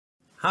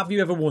Have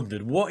you ever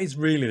wondered what is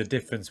really the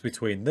difference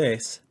between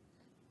this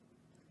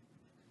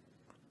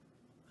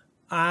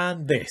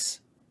and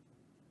this?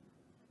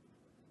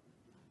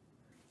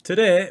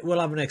 Today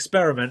we'll have an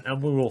experiment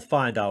and we will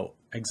find out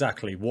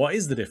exactly what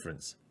is the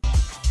difference.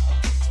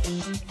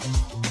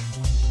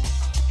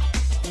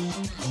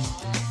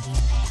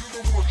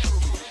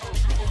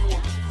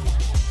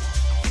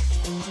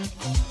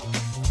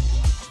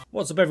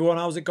 What's up everyone,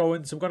 how's it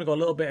going? So I'm going to go a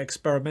little bit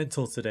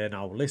experimental today.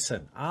 Now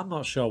listen, I'm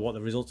not sure what the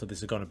results of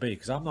this are going to be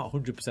because I'm not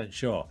 100%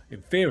 sure.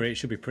 In theory it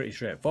should be pretty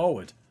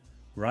straightforward,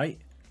 right?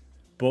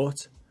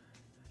 But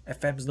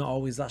FM's not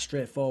always that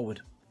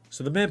straightforward.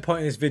 So the main point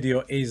of this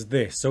video is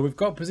this. So we've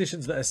got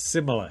positions that are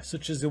similar,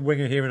 such as the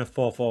winger here in a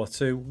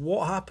 4-4-2.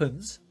 What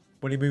happens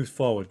when he moves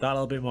forward? That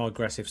little bit more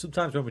aggressive.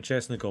 Sometimes when we're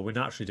chasing the goal, we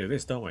naturally do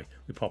this, don't we?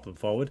 We pop them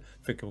forward,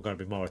 thinking we're going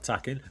to be more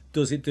attacking.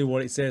 Does it do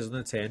what it says on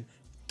the tin?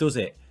 Does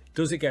it?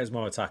 Does it get us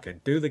more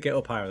attacking? Do they get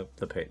up higher up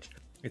the pitch?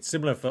 It's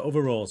similar for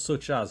other roles,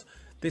 such as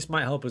this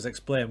might help us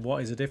explain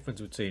what is the difference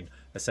between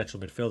a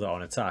central midfielder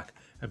on attack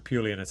and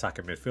purely an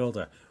attacking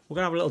midfielder. We're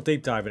going to have a little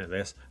deep dive into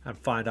this and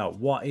find out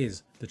what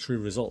is the true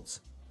results.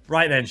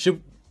 Right then,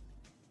 should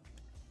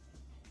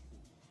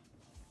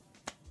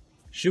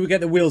we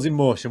get the wheels in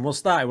motion? We'll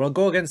start. We'll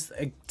go against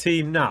a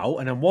team now,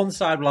 and on one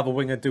side we'll have a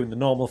winger doing the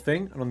normal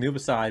thing, and on the other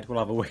side we'll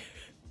have a winger.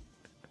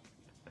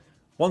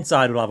 One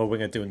side we'll have a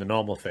winger doing the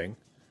normal thing.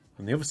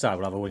 On the other side,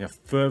 we'll have a winger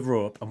further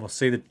up, and we'll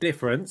see the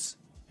difference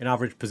in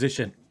average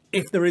position,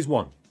 if there is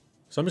one.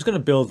 So I'm just going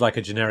to build like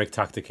a generic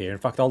tactic here. In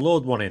fact, I'll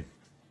load one in.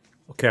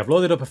 Okay, I've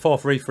loaded up a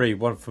 4-3-3,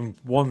 one from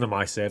one of them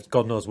I saved,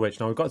 God knows which.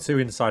 Now, we've got two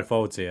inside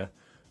forwards here,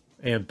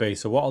 A and B.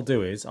 So what I'll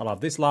do is, I'll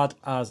have this lad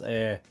as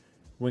a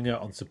winger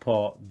on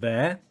support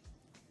there.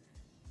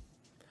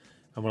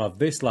 And we'll have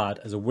this lad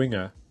as a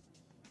winger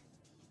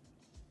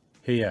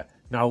here.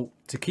 Now,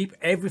 to keep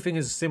everything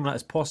as similar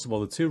as possible,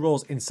 the two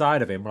roles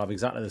inside of him will have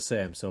exactly the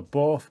same. So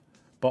both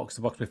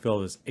box-to-box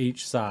midfielders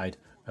each side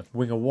of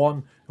winger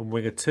 1 and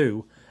winger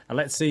 2. And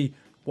let's see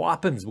what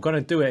happens. We're going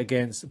to do it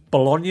against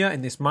Bologna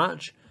in this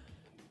match.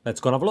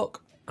 Let's go and have a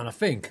look. And I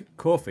think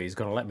Kofi is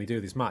going to let me do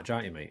this match,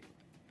 aren't you, mate?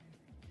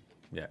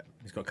 Yeah,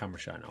 he's got camera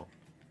shy now.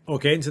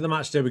 Okay, into the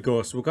match, there we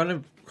go. So we're going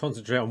to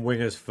concentrate on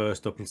wingers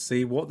first up and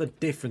see what the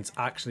difference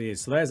actually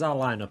is. So there's our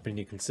lineup, and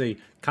you can see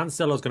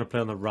Cancelo's going to play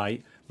on the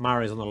right,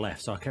 Mahrez on the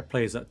left. So I kept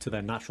players to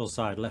their natural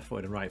side,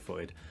 left-footed and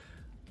right-footed.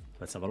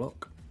 Let's have a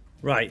look.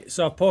 Right,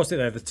 so I've posted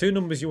there. The two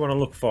numbers you want to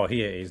look for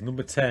here is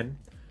number 10,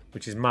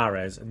 which is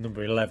Mahrez, and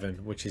number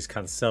 11, which is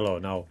Cancelo.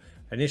 Now,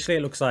 initially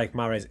it looks like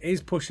Mahrez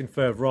is pushing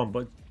further on,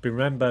 but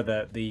remember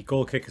that the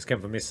goal kickers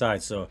came from this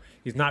side, so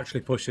he's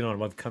naturally pushing on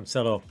with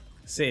Cancelo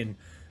sitting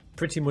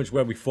pretty much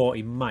where we thought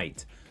he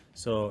might.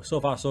 So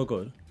far so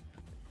good.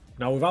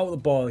 Now without the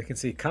ball, you can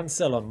see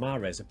Cancelo and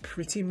Mahrez are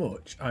pretty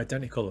much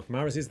identical. If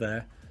Mahrez is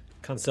there,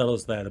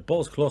 Cancelo's there. The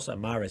ball's closer to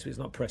Mahrez, but he's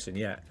not pressing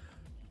yet.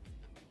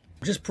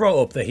 Just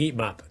brought up the heat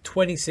map.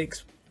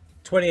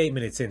 28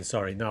 minutes in,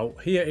 sorry. Now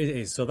here it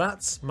is. So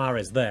that's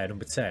Mahrez there,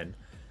 number 10.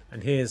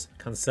 And here's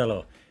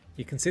Cancelo.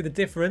 You can see the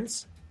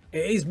difference.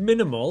 It is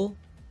minimal,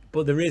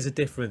 but there is a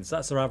difference.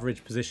 That's our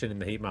average position in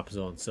the heat map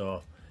zone.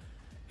 So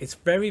it's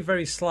very,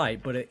 very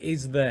slight, but it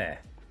is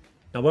there.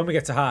 Now, when we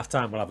get to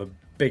half-time, we'll have a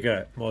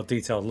bigger, more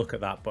detailed look at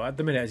that. But at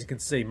the minute, as you can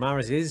see,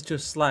 Mahrez is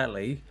just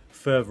slightly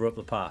further up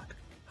the park.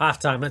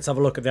 Half-time, let's have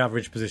a look at the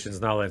average positions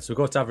now then. So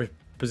we'll go to average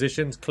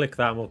positions, click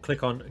that, and we'll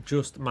click on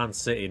just Man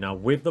City. Now,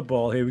 with the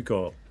ball, here we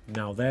go.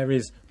 Now, there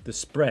is the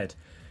spread.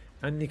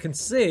 And you can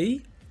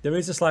see there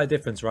is a slight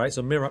difference, right?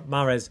 So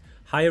Mahrez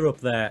higher up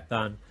there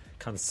than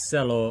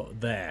Cancelo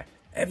there.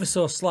 Ever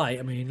so slight.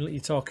 I mean,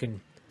 you're talking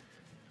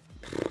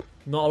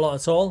not a lot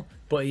at all,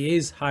 but he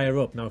is higher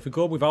up. Now, if we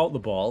go without the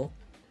ball,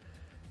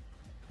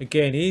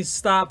 again, his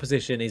start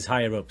position is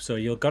higher up, so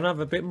you're going to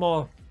have a bit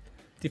more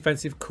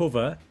defensive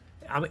cover.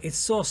 I mean, it's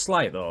so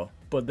slight, though,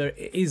 but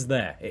it is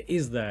there. It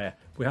is there.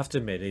 We have to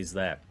admit it is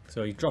there.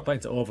 So you drop that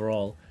into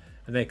overall,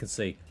 and they can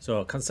see.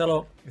 So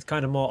Cancelo is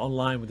kind of more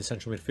online with the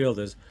central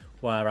midfielders,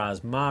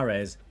 whereas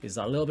Mahrez is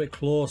a little bit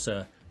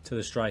closer to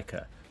the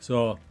striker.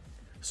 So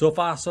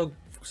far, so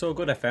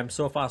good, FM.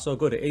 So far, so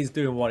good. It is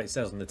doing what it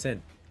says on the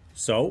tin.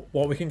 So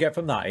what we can get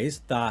from that is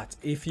that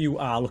if you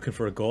are looking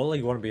for a goal,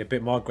 you want to be a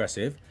bit more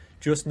aggressive,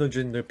 just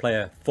nudging the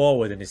player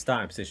forward in his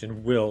starting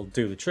position will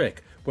do the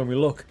trick. When we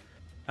look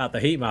at the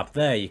heat map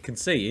there, you can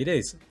see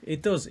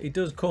it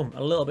does come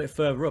a little bit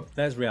further up.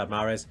 There's Riyad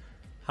Mahrez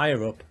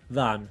higher up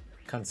than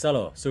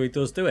Cancelo, so he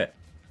does do it.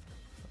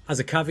 As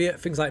a caveat,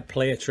 things like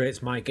player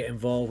traits might get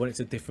involved when it's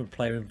a different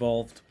player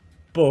involved,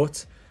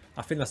 but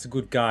I think that's a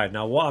good guide.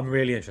 Now what I'm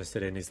really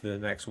interested in is the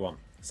next one.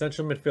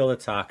 Central midfield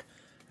attack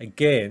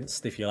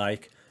against, if you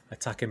like,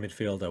 attacking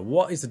midfielder.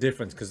 What is the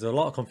difference? Because there's a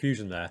lot of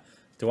confusion there.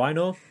 Do I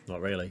know? Not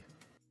really.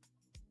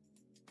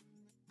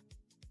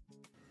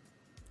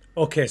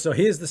 Okay, so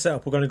here's the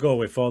setup we're going to go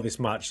with for this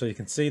match. So you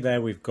can see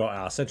there we've got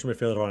our central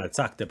midfielder on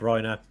attack, De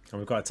Bruyne, and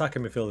we've got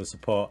attacking midfielder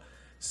support,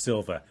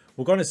 Silva.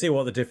 We're going to see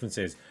what the difference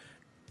is.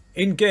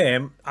 In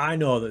game, I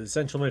know that the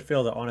central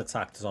midfielder on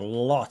attack does a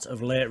lot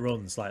of late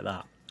runs like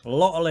that. A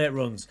lot of late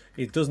runs.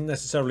 He doesn't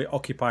necessarily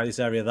occupy this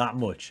area that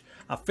much.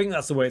 I think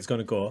that's the way it's going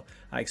to go.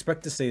 I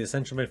expect to see the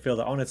central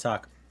midfielder on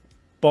attack,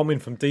 bombing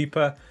from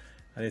deeper,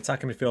 and the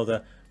attacking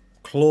midfielder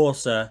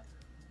closer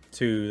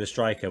to the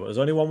striker. But there's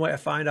only one way to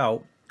find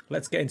out.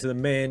 Let's get into the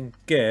main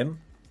game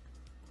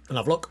and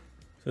have a look.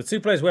 So the two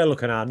players we're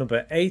looking at,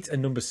 number 8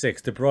 and number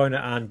 6, De Bruyne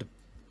and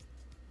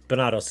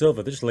Bernardo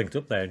Silva. They're just linked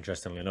up there,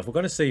 interestingly enough. We're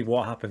going to see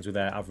what happens with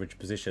their average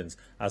positions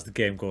as the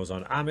game goes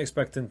on. I'm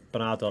expecting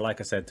Bernardo, like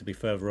I said, to be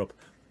further up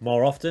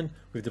more often,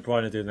 with De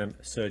Bruyne doing them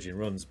surging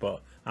runs.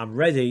 But I'm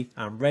ready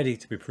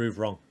to be proved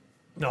wrong.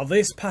 Now,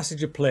 this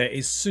passage of play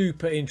is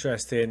super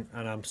interesting,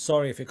 and I'm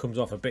sorry if it comes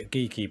off a bit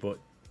geeky, but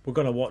we're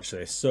going to watch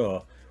this.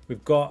 So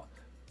we've got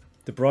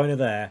De Bruyne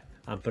there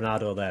and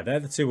Bernardo there. They're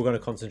the two we're going to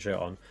concentrate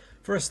on.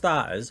 For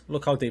starters,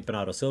 look how deep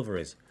Bernardo Silva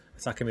is.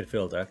 Attacking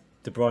midfielder.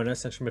 De Bruyne,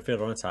 central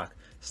midfielder on attack,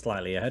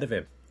 slightly ahead of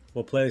him.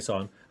 We'll play this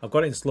on. I've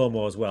got it in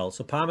slow-mo as well.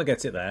 So Palmer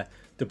gets it there.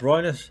 De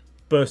Bruyne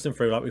bursting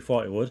through like we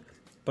thought he would.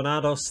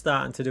 Bernardo's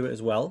starting to do it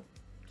as well.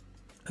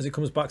 As it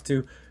comes back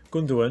to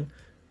Gundogan.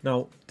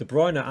 Now, De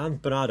Bruyne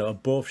and Bernardo are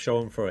both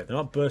showing for it. They're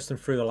not bursting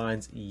through the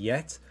lines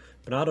yet.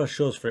 Bernardo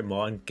shows for it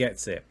more and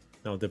gets it.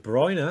 Now, De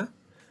Bruyne,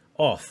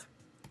 off.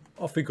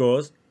 Off he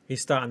goes.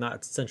 He's starting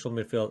that central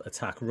midfield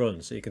attack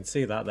run. So you can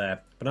see that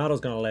there.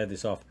 Bernardo's going to lay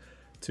this off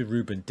to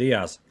Ruben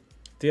Diaz.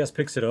 Diaz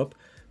picks it up.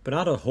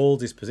 Bernardo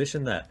holds his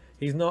position there.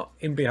 He's not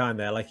in behind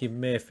there like you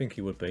may think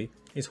he would be.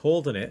 He's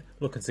holding it,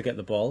 looking to get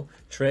the ball.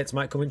 Traits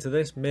might come into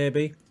this,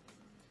 maybe.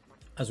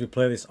 As we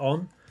play this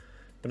on,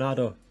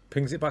 Bernardo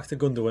pings it back to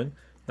Gundogan.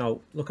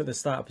 Now, look at the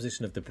starter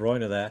position of De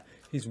Bruyne there.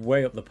 He's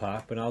way up the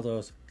park.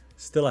 Bernardo's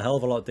still a hell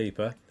of a lot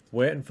deeper.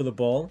 Waiting for the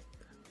ball.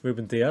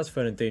 Ruben Diaz,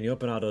 Fernandinho,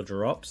 Bernardo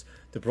drops.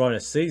 De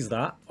Bruyne sees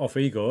that. Off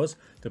he goes.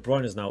 De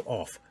Bruyne is now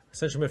off.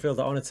 Central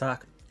midfielder on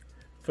attack.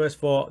 First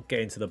four, get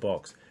into the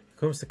box.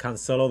 Comes to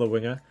Cancelo, the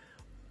winger.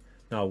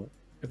 Now,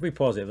 if we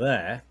pause it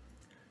there,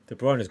 De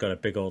Bruyne's got a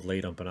big old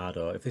lead on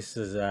Bernardo. If this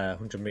is a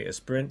 100-metre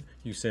sprint,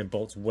 Usain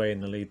Bolt's way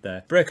in the lead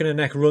there. Breaking a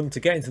neck run to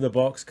get into the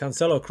box.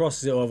 Cancelo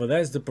crosses it over.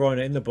 There's De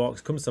Bruyne in the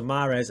box. Comes to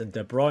Mahrez, and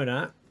De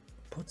Bruyne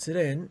puts it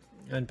in.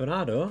 And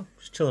Bernardo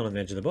just chilling on the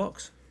edge of the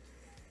box.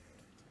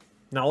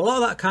 Now, a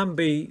lot of that can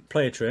be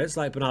player traits,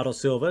 like Bernardo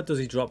Silva. Does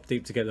he drop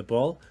deep to get the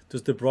ball?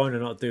 Does De Bruyne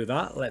not do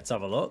that? Let's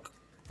have a look.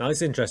 Now,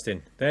 it's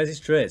interesting. There's his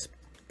traits.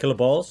 Killer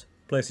balls.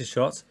 Places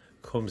shots,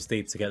 comes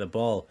deep to get the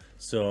ball.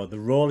 So the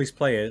role he's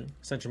playing,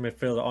 central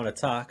midfielder on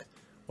attack,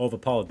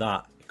 overpowered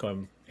that,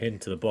 going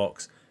into the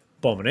box,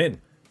 bombing in.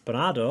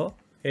 Bernardo,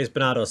 here's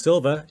Bernardo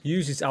Silva,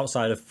 uses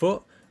outside of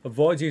foot,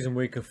 avoids using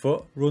weaker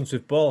foot, runs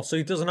with ball. So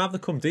he doesn't have the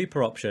come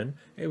deeper option.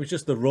 It was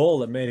just the role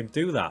that made him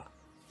do that.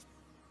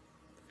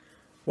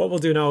 What we'll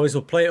do now is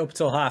we'll play it up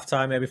till half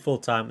time, maybe full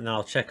time, and then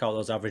I'll check out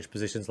those average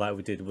positions like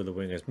we did with the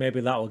wingers.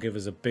 Maybe that will give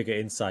us a bigger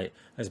insight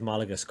as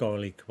Malaga score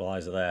an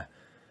equaliser there.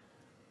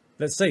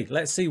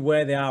 Let's see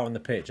where they are on the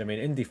pitch. I mean,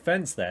 in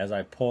defence there, as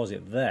I pause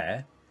it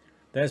there,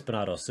 there's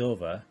Bernardo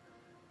Silva,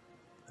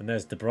 and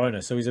there's De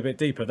Bruyne. So he's a bit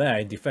deeper there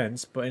in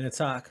defence, but in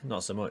attack,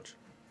 not so much.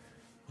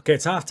 Okay,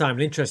 it's half-time,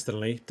 and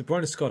interestingly, De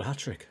Bruyne scored a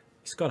hat-trick.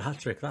 He scored a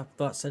hat-trick.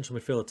 That central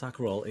midfield attack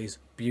role is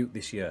beaut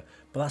this year,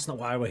 but that's not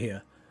why we're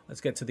here.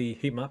 Let's get to the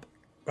heat map.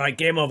 Right,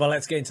 game over.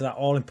 Let's get into that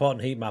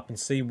all-important heat map and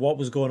see what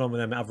was going on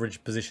with them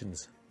average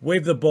positions.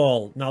 With the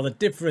ball, now the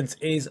difference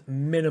is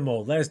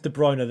minimal. There's De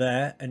Bruyne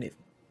there, and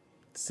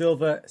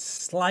Silva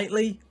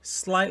slightly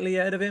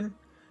ahead of him.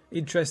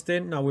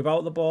 Interesting. Now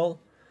without the ball.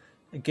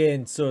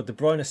 Again, so De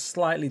Bruyne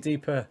slightly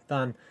deeper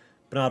than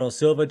Bernardo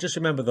Silva. Just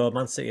remember though,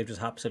 Man City have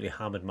just absolutely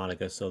hammered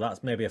Malaga. So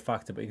that's maybe a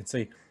factor. But you can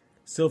see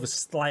Silva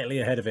slightly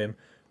ahead of him.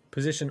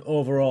 Position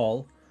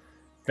overall,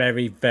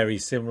 very, very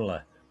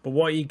similar. But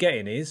what you're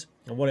getting is,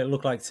 and what it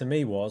looked like to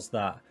me was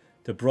that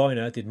De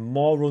Bruyne did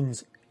more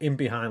runs in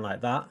behind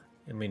like that.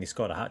 I mean, he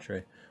scored a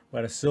hat-trick.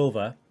 Whereas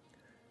Silva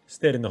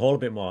stayed in the hole a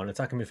bit more. An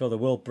attacking midfielder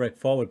will break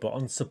forward, but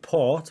on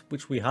support,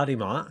 which we had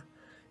him at,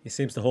 he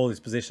seems to hold his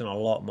position a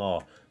lot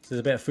more. So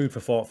there's a bit of food for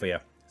thought for you.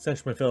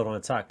 Central midfielder on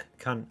attack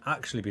can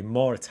actually be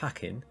more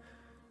attacking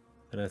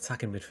than an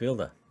attacking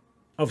midfielder.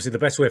 Obviously, the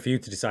best way for you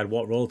to decide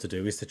what role to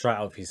do is to try it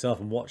out for yourself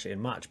and watch it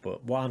in match.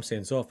 But what I'm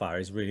seeing so far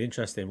is really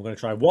interesting. We're going to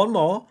try one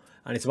more,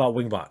 and it's about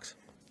wing-backs.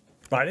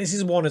 Right, this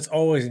is one that's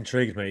always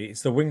intrigued me.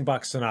 It's the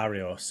wing-back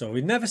scenario. So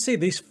we never see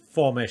this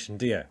formation,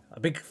 do you? A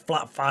big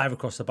flat five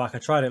across the back. I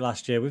tried it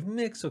last year with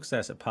mixed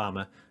success at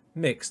Parma.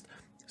 Mixed.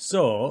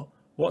 So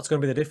what's going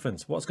to be the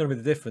difference? What's going to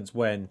be the difference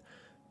when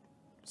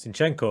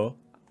Zinchenko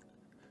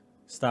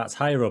starts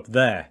higher up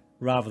there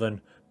rather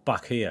than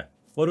back here?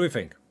 What do we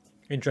think?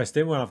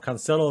 Interesting. We'll have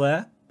Cancelo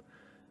there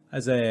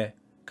as a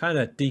kind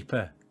of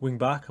deeper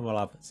wing-back, and we'll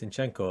have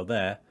Zinchenko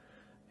there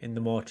in the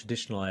more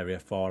traditional area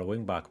for a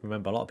wing-back.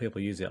 Remember, a lot of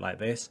people use it like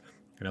this,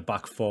 in a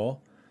back four,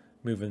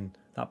 moving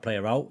that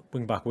player out,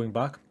 wing-back,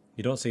 wing-back.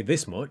 You don't see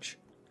this much.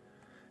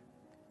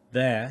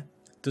 There.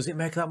 Does it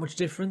make that much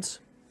difference?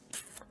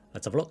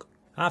 Let's have a look.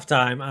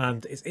 Half-time,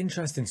 and it's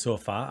interesting so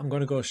far. I'm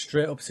going to go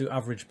straight up to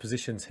average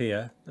positions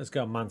here. Let's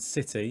go Man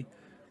City.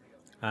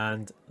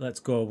 And let's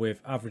go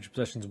with average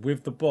possessions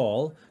with the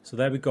ball. So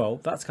there we go.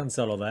 That's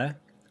Cancelo there.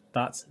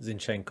 That's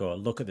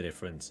Zinchenko. Look at the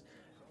difference.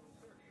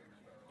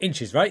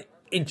 Inches, right?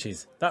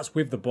 Inches. That's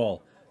with the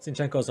ball.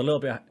 Zinchenko's a little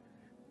bit...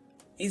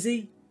 Is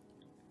he?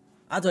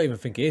 I don't even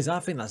think he is. I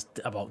think that's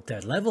about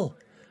dead level.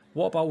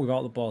 What about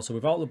without the ball? So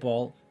without the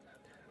ball,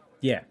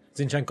 yeah,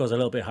 Zinchenko's a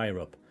little bit higher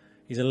up.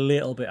 He's a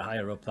little bit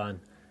higher up than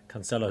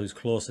Cancelo, who's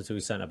closer to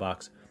his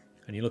centre-backs.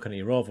 And you're looking at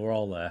your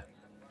overall there.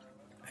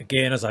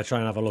 Again, as I try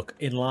and have a look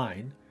in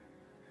line,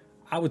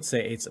 I would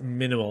say it's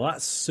minimal.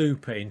 That's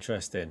super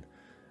interesting.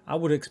 I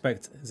would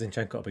expect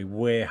Zinchenko to be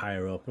way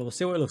higher up. But we'll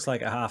see what it looks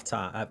like at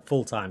half-time, at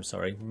full-time,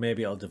 sorry.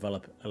 Maybe it'll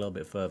develop a little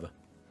bit further.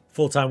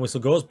 Full-time whistle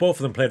goes. Both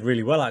of them played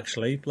really well,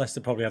 actually. Leicester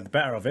probably had the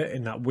better of it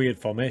in that weird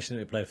formation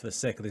that we played for the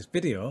sake of this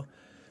video.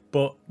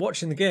 But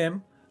watching the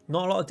game,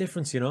 not a lot of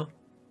difference, you know.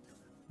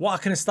 What I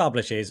can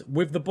establish is,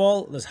 with the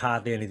ball, there's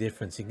hardly any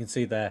difference. You can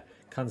see there,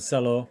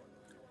 Cancelo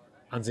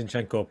and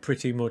Zinchenko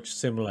pretty much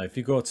similar. If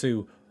you go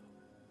to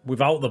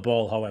without the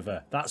ball,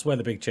 however, that's where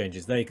the big change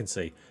is. There you can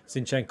see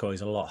Zinchenko is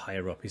a lot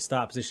higher up. His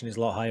start position is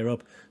a lot higher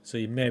up, so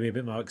you may be a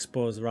bit more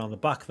exposed around the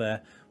back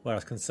there,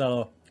 whereas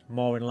Cancelo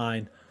more in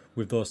line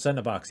with those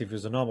centre-backs. If he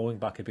was a normal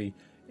wing-back, he'd be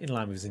in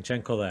line with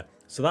Zinchenko there.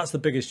 So that's the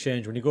biggest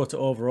change. When you go to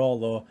overall,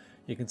 though,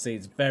 you can see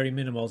it's very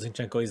minimal.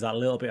 Zinchenko is that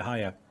little bit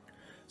higher.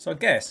 So I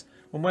guess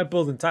when we're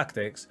building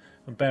tactics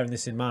and bearing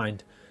this in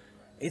mind,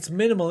 it's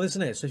minimal,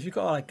 isn't it? So if you've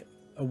got like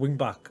a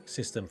wing-back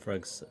system, for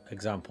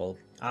example,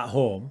 at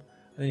home,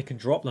 and then you can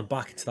drop them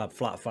back into that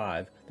flat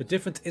 5, the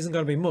difference isn't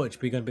going to be much,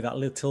 but you're going to be that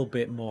little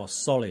bit more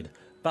solid.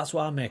 That's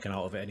what I'm making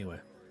out of it anyway.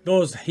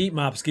 Those heat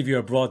maps give you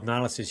a broad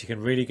analysis. You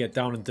can really get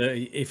down and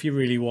dirty if you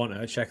really want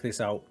to. Check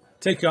this out.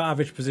 Take your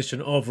average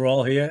position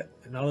overall here.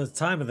 Now the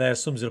timer there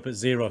sums it up at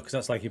 0 because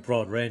that's like your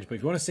broad range. But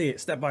if you want to see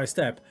it step by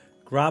step,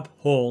 grab,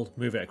 hold,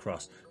 move it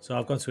across. So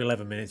I've gone to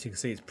 11 minutes. You can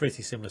see it's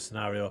pretty similar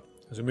scenario.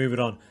 As we move it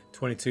on,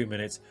 22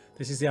 minutes.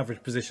 This is the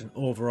average position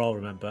overall,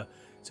 remember.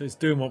 So it's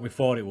doing what we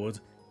thought it would.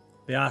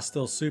 They are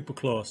still super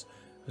close.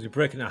 As we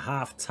break it at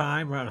half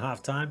time, right on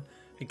half time.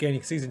 Again, you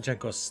can see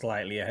Zinchenko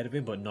slightly ahead of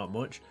him, but not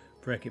much.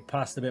 Break it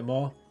past a bit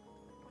more.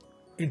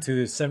 Into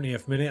the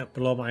 70th minute,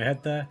 below my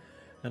head there.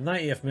 The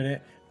 90th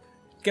minute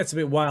gets a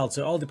bit wild,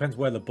 so it all depends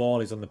where the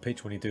ball is on the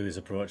pitch when you do this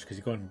approach, because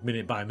you're going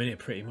minute by minute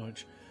pretty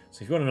much.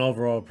 So if you want an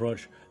overall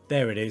approach,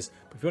 there it is.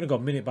 But if you want to go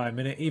minute by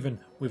minute, even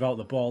without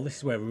the ball, this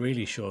is where it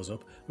really shows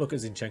up. Look at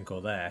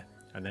Zinchenko there.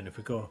 And then if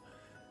we go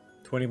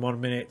 21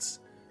 minutes,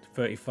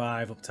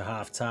 35 up to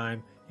half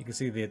time, you can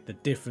see the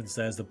difference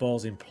there as the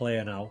ball's in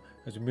play now,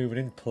 as we're moving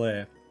in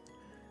play.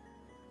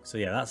 So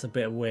yeah, that's a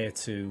bit of a way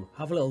to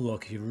have a little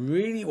look if you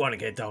really want to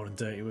get down and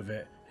dirty with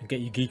it and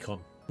get your geek on.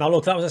 Now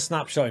look, that was a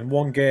snapshot in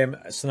one game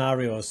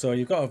scenario, so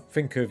you've got to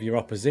think of your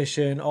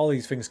opposition. All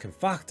these things can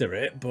factor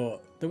it,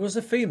 but there was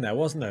a theme there,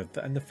 wasn't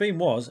there? And the theme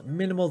was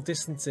minimal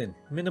distancing,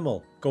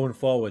 minimal going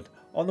forward.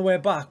 On the way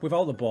back,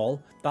 without the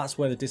ball, that's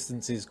where the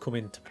distances come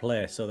into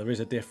play, so there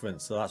is a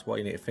difference. So that's what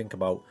you need to think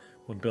about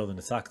when building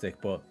a tactic.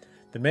 But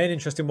the main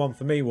interesting one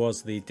for me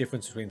was the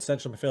difference between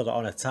central midfielder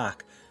on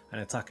attack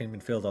and attacking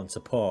midfielder on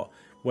support,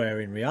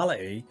 where in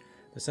reality,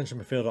 the central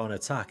midfielder on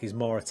attack is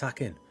more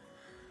attacking.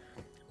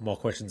 More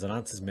questions than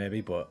answers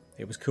maybe, but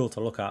it was cool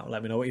to look at.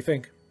 Let me know what you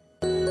think.